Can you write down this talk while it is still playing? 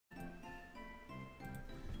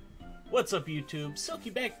What's up, YouTube? Silky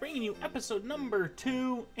back bringing you episode number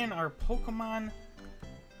 2 in our Pokemon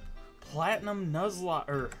Platinum Nuzlocke,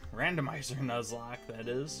 or Randomizer Nuzlocke, that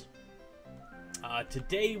is.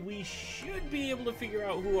 Today we should be able to figure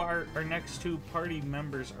out who our next two party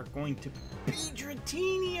members are going to be.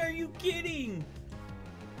 Dratini, are you kidding?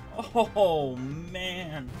 Oh,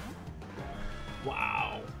 man.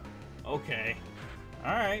 Wow. Okay.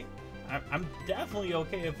 Alright. I'm definitely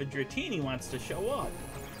okay if a Dratini wants to show up.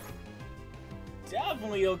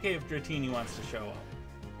 Definitely okay if Dratini wants to show up.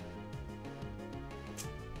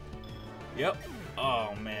 Yep.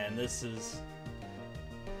 Oh man, this is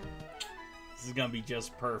gonna be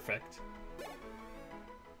just perfect.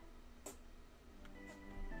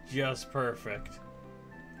 Just perfect.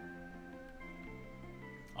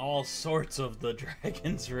 All sorts of the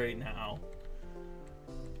dragons right now.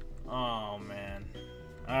 Oh man.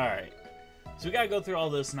 Alright. So we gotta go through all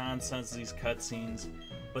this nonsense, these cutscenes.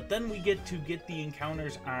 But then we get to get the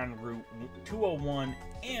encounters on Route 201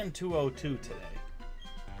 and 202 today.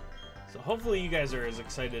 So hopefully you guys are as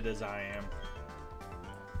excited as I am.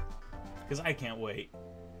 Because I can't wait.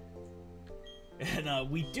 And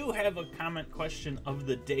we do have a comment question of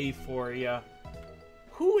the day for you.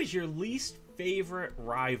 Who is your least favorite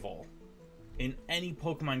rival in any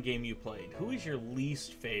Pokemon game you played? Who is your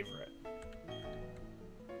least favorite?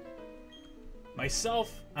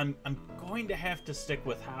 Myself, I'm going to have to stick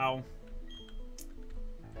with How.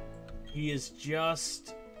 He is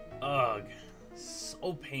just, ugh,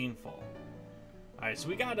 so painful. Alright, so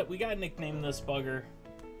we gotta nickname this bugger.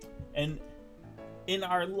 And in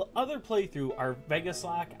our other playthrough, our Vegas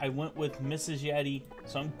lock, I went with Mrs. Yeti,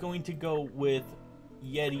 so I'm going to go with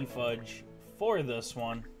Yeti Fudge for this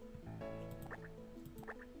one.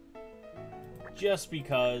 Just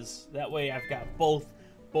because, that way I've got both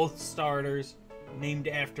starters named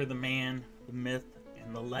after the man, the myth,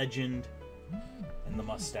 and the legend, and the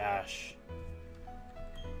mustache.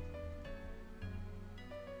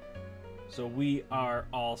 So we are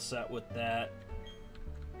all set with that.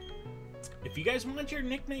 If you guys want your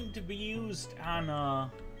nickname to be used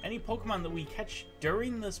on any Pokemon that we catch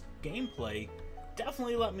during this gameplay,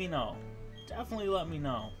 definitely let me know. Definitely let me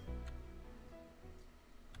know.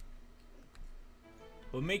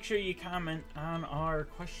 But make sure you comment on our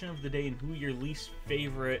question of the day and who your least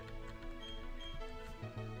favorite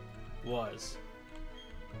was.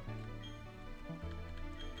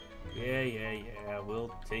 Yeah,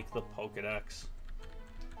 we'll take the Pokedex.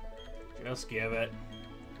 Just give it.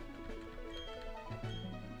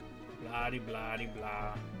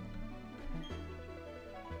 Blah-de-blah-de-blah.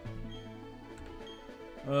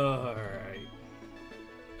 Alright.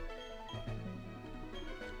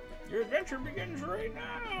 Your adventure begins right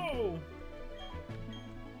now!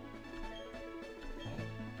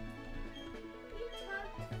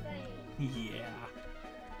 Yeah.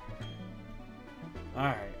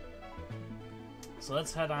 Alright. So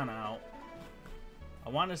let's head on out. I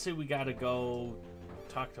want to say we gotta go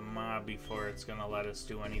talk to Ma before it's gonna let us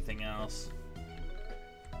do anything else.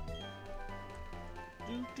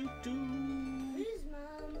 Who's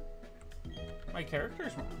Mom? My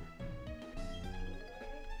character's Mom.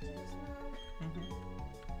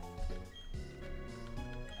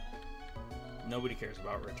 Nobody cares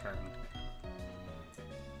about Return.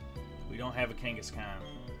 We don't have a Kangaskhan.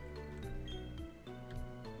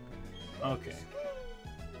 Okay.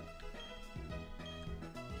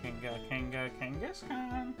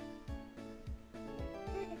 Kangaskhan.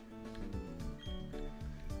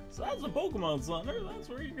 So that's the Pokemon Center. That's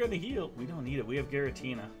where you're gonna heal. We don't need it. We have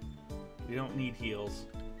Giratina. We don't need heals.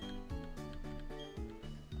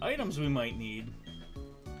 Items we might need.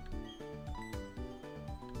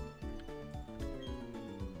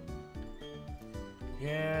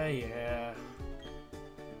 Yeah.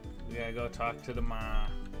 We gotta go talk to the Ma.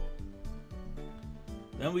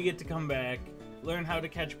 Then we get to come back, learn how to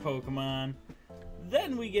catch Pokemon.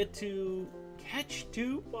 Then we get to catch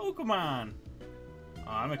 2 Pokemon. Oh,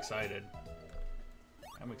 I'm excited.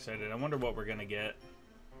 I wonder what we're gonna get.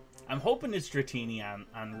 I'm hoping it's Dratini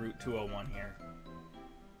on Route 201 here.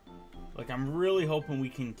 Like, I'm really hoping we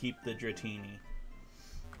can keep the Dratini.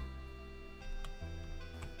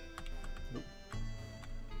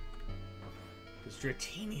 Because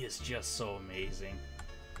Dratini is just so amazing.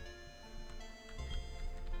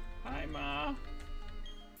 Hi, Ma.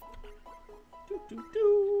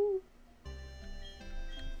 Doo.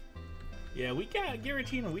 Yeah, we got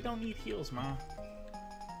Giratina. We don't need heals, Ma.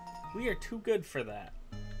 We are too good for that.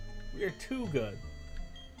 We are too good.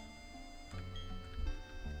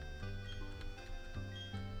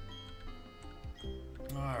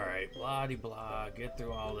 Alright, blah-de-blah, get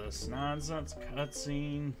through all this nonsense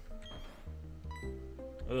cutscene.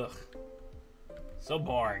 Ugh. So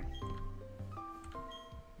boring.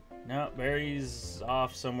 No, Barry's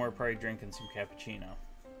off somewhere probably drinking some cappuccino.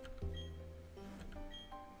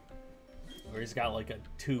 Or he's got like a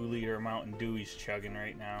 2-liter Mountain Dew he's chugging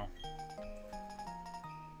right now.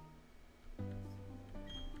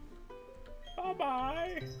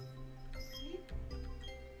 Bye-bye!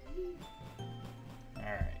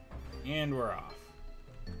 Alright. And we're off.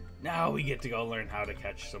 Now we get to go learn how to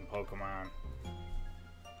catch some Pokemon.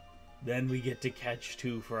 Then we get to catch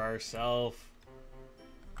 2 for ourselves.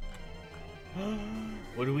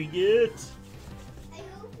 What do we get? I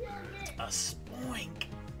hope you'll get A Spoink.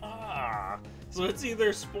 Ah. So it's either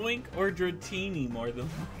Spoink or Dratini more than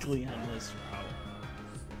likely on this route.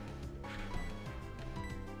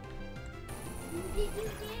 Who did you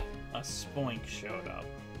get? A Spoink showed up.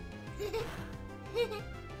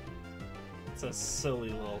 It's a silly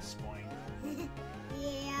little Spoink.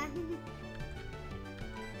 Yeah.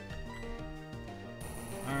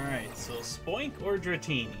 Alright, so Spoink or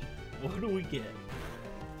Dratini? What do we get?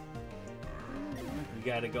 We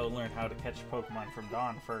gotta go learn how to catch Pokemon from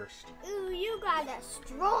Dawn first. Ooh, you got a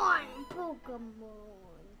strong Pokemon.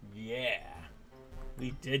 Yeah.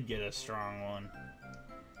 We did get a strong one.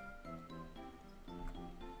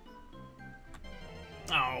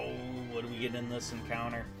 Oh, what do we get in this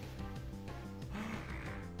encounter?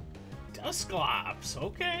 Dusclops.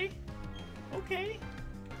 Okay. Okay.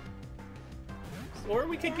 Or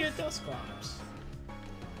we could get Dusclops.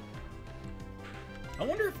 I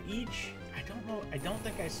wonder if each... I don't know. I don't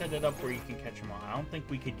think I set it up where you can catch them all. I don't think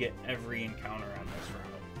we could get every encounter on this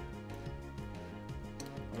route.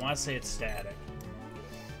 I want to say it's static.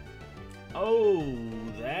 Oh,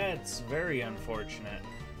 that's very unfortunate.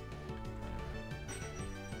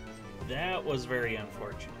 That was very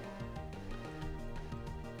unfortunate.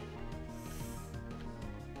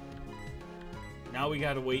 Now we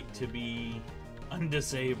gotta wait to be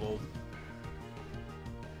undisabled.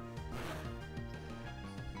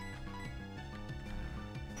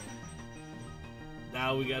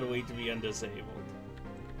 Now we gotta wait to be undisabled.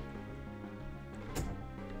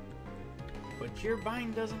 But your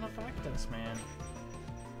bind doesn't affect us, man.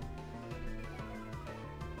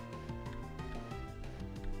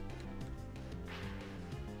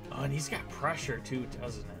 Oh, and he's got pressure too,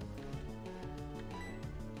 doesn't it?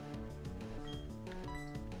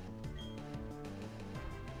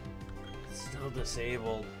 Still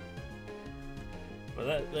disabled.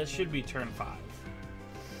 But that should be turn 5.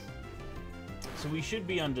 So we should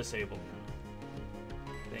be undisabled now.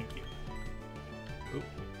 Thank you. Oop.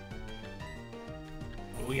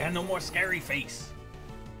 But we got no more scary face.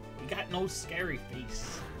 We got no scary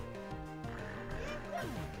face.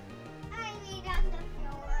 I need on the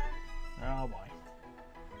floor. Oh boy.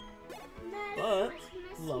 But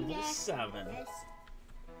level 7.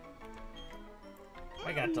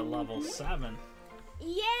 I got to level 7.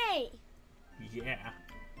 Yay! Yeah.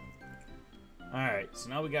 Alright, so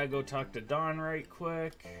now we gotta go talk to Dawn right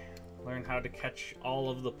quick. Learn how to catch all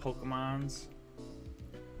of the Pokemons.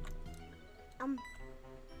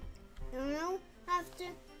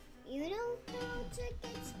 You don't know to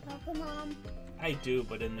get Pokemon. I do,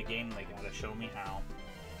 but in the game they gotta show me how.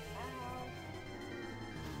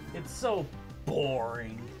 It's so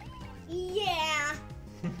boring. Yeah.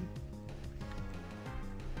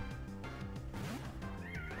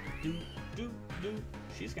 Do, do, do.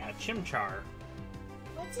 She's got a Chimchar.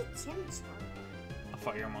 What's a Chimchar? A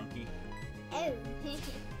fire monkey. Oh. I think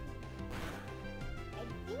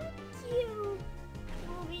you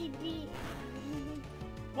will be.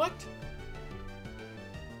 What?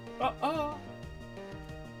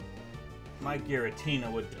 My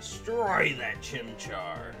Giratina would destroy that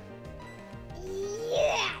Chimchar.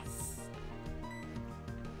 Yes!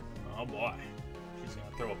 Oh boy. She's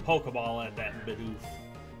gonna throw a Pokeball at that Bidoof.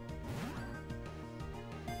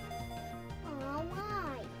 Oh,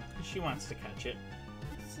 why? She wants to catch it.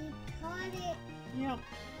 She caught it. Yep.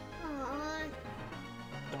 Aw.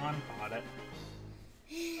 Dawn caught it.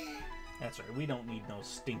 That's right, we don't need no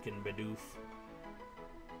stinking Bidoof.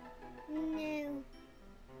 No.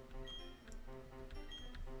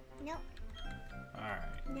 Nope.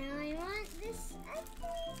 Alright. Now I want this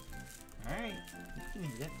apple. Alright. You can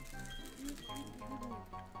eat it.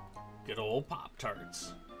 Good old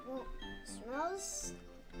Pop-Tarts. Well, smells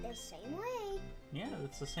the same way. Yeah,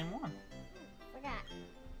 it's the same one. Forgot.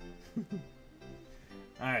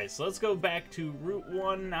 Alright, so let's go back to Route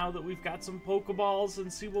 1 now that we've got some Pokeballs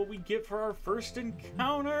and see what we get for our first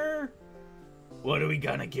encounter. What are we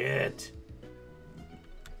gonna get?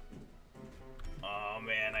 Oh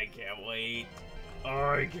man, I can't wait. Oh,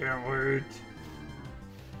 I can't wait.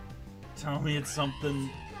 tell me it's something...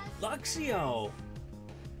 Luxio!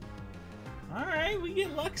 Alright, we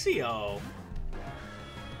get Luxio.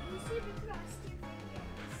 You should have crossed your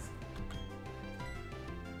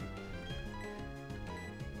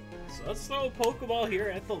fingers. So let's throw a Pokeball here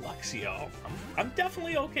at the Luxio. I'm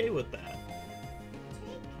definitely okay with that.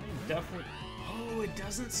 I'm definitely... Oh, it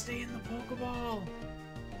doesn't stay in the Pokeball.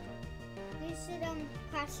 You should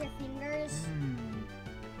cross your fingers.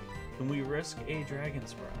 Can we risk a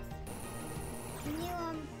Dragon's Breath? Can you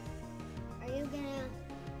are you gonna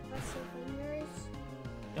cross your fingers?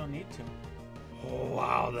 Don't need to. Oh,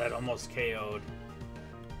 wow, that almost KO'd.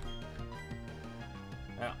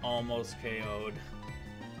 That almost KO'd.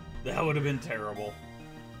 That would have been terrible.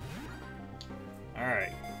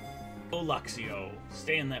 Alright. Oh, Luxio.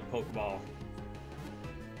 Stay in that Pokeball.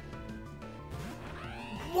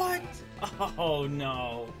 What? Oh,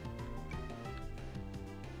 no.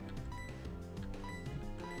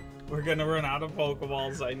 We're gonna run out of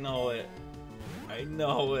Pokeballs. I know it. I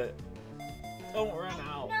know it. Don't run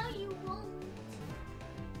out. No, you won't.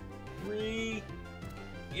 3.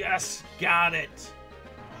 Yes, got it.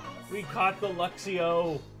 We caught the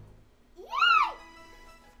Luxio. Yay!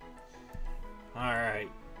 Alright.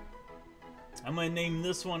 I'm gonna name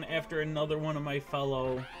this one after another one of my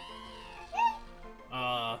fellow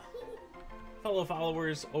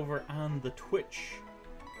followers over on the Twitch.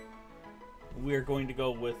 We're going to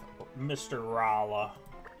go with Mr. Rala.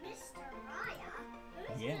 Mr.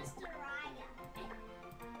 Raya? Who's Yeah. Mr. Raya?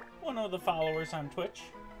 One of the followers on Twitch.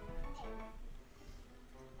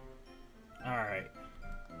 Alright.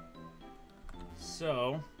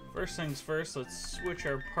 So, first things first, let's switch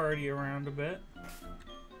our party around a bit.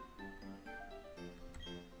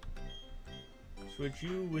 Switch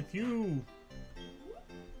you with you.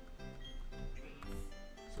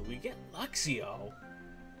 So we get Luxio.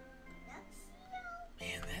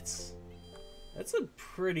 Man, that's a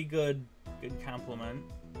pretty good compliment.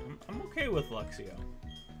 I'm okay with Luxio.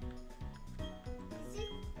 Is it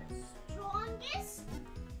the strongest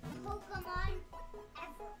Pokemon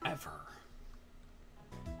ever?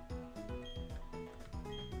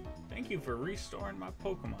 Thank you for restoring my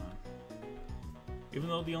Pokemon. Even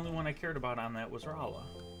though the only one I cared about on that was Rala.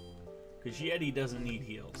 Because Yeti doesn't need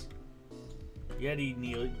heals. Yeti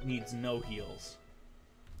needs no heals.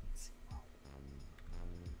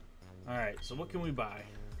 Alright, so what can we buy?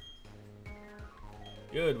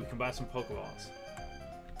 Good, we can buy some Pokeballs.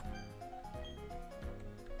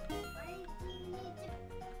 Why do you need to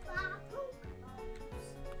buy Pokeballs?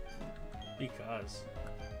 Because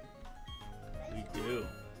we do.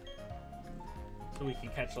 So we can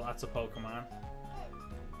catch lots of Pokemon.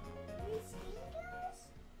 These fingers?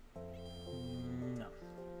 No.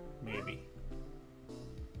 Maybe.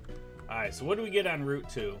 Alright, so what do we get on Route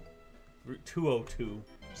 2? Route 202.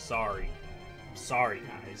 Sorry. I'm sorry,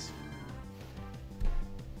 guys.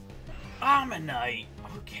 Ammonite!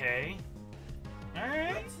 Okay.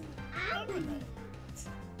 Alright. Ammonite.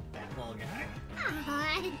 That little guy.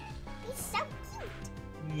 Aw, he's so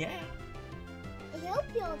cute. Yeah. I hope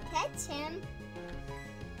you'll catch him.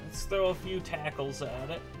 Let's throw a few tackles at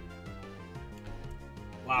it.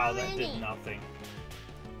 Wow, How that many? did nothing.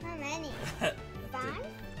 How many? That 5? did-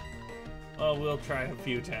 Well, we'll try a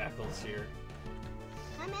few tackles here.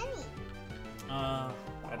 How many?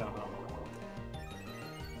 I don't know.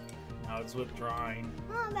 Now it's withdrawing.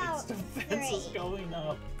 How about Its defense 3? is going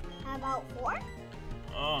up. How about 4?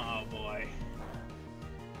 Oh boy.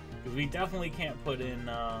 Because we definitely can't put in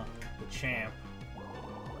the champ.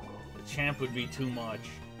 The champ would be too much.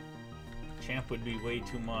 Champ would be way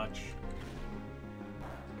too much.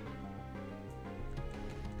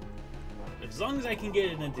 As long as I can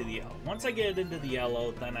get it into the yellow. Once I get it into the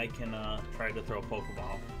yellow, then I can try to throw a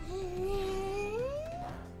Pokeball.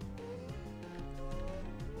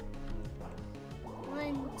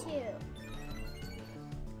 1, 2.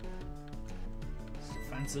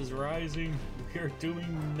 Defense is rising. We're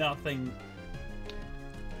doing nothing.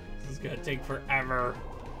 This is gonna take forever.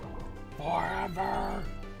 Forever!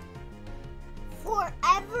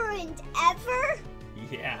 Forever and ever?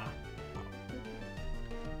 Yeah.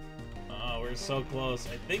 Oh, we're so close.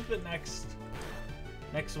 I think the next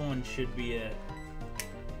one should be it.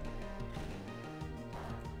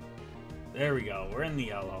 There we go. We're in the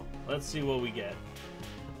yellow. Let's see what we get.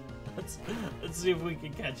 Let's see if we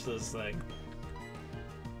can catch this thing.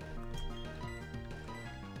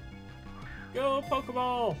 Go,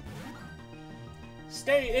 Pokeball!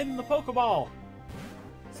 Stay in the Pokeball!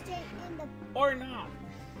 Stay in the... Or not.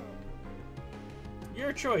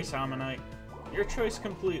 Your choice, Ammonite. Your choice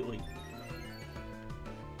completely.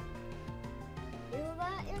 You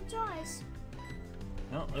got your choice.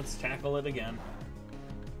 No, let's tackle it again.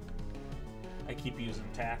 I keep using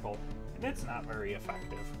tackle, and it's not very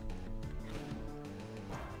effective.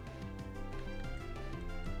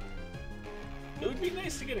 It would be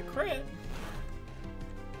nice to get a crit.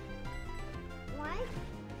 Why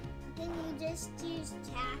can you just use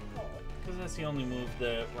tackle? Because that's the only move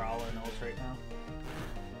that Rowler knows right now.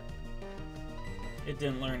 It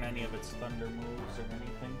didn't learn any of its thunder moves or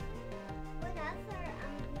anything. What other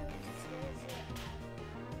moves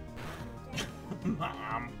is it?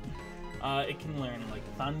 Mom. It can learn like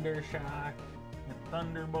Thunder Shock, and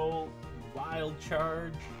Thunderbolt, Wild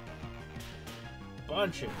Charge.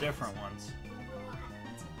 Bunch of different ones.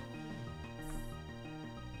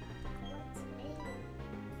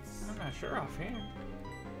 I'm not sure offhand.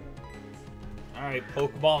 Alright,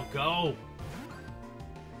 Pokeball, go!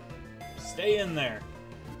 Stay in there.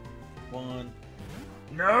 One.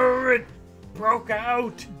 No, it broke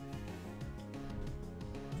out!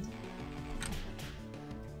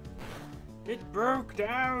 It broke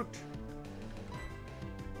out!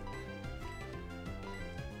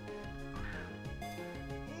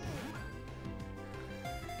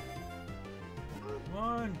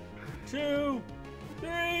 One, two,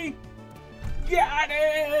 three. Got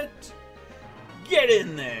it! Get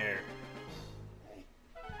in there!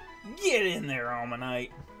 Get in there,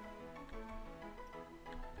 Almanite!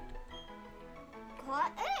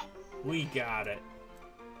 Caught it? We got it.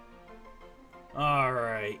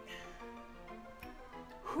 Alright.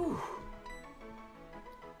 Whew.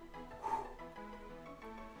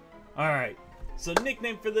 Alright. So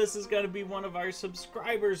nickname for this is going to be one of our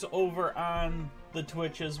subscribers over on the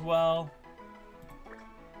Twitch as well.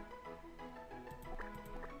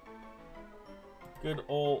 Good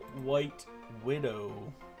old White Widow.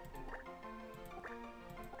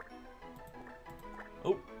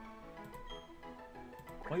 Oh.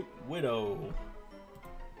 White Widow.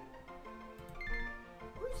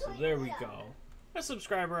 Who's So White there we Widow? go. A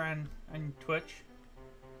subscriber on Twitch. On Twitch?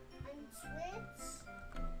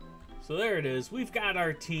 So there it is. We've got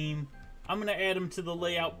our team. I'm going to add them to the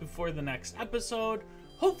layout before the next episode.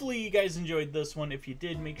 Hopefully you guys enjoyed this one. If you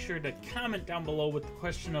did, make sure to comment down below with the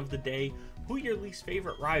question of the day, who your least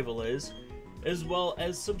favorite rival is, as well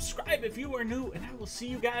as subscribe if you are new, and I will see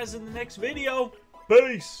you guys in the next video.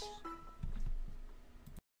 Peace!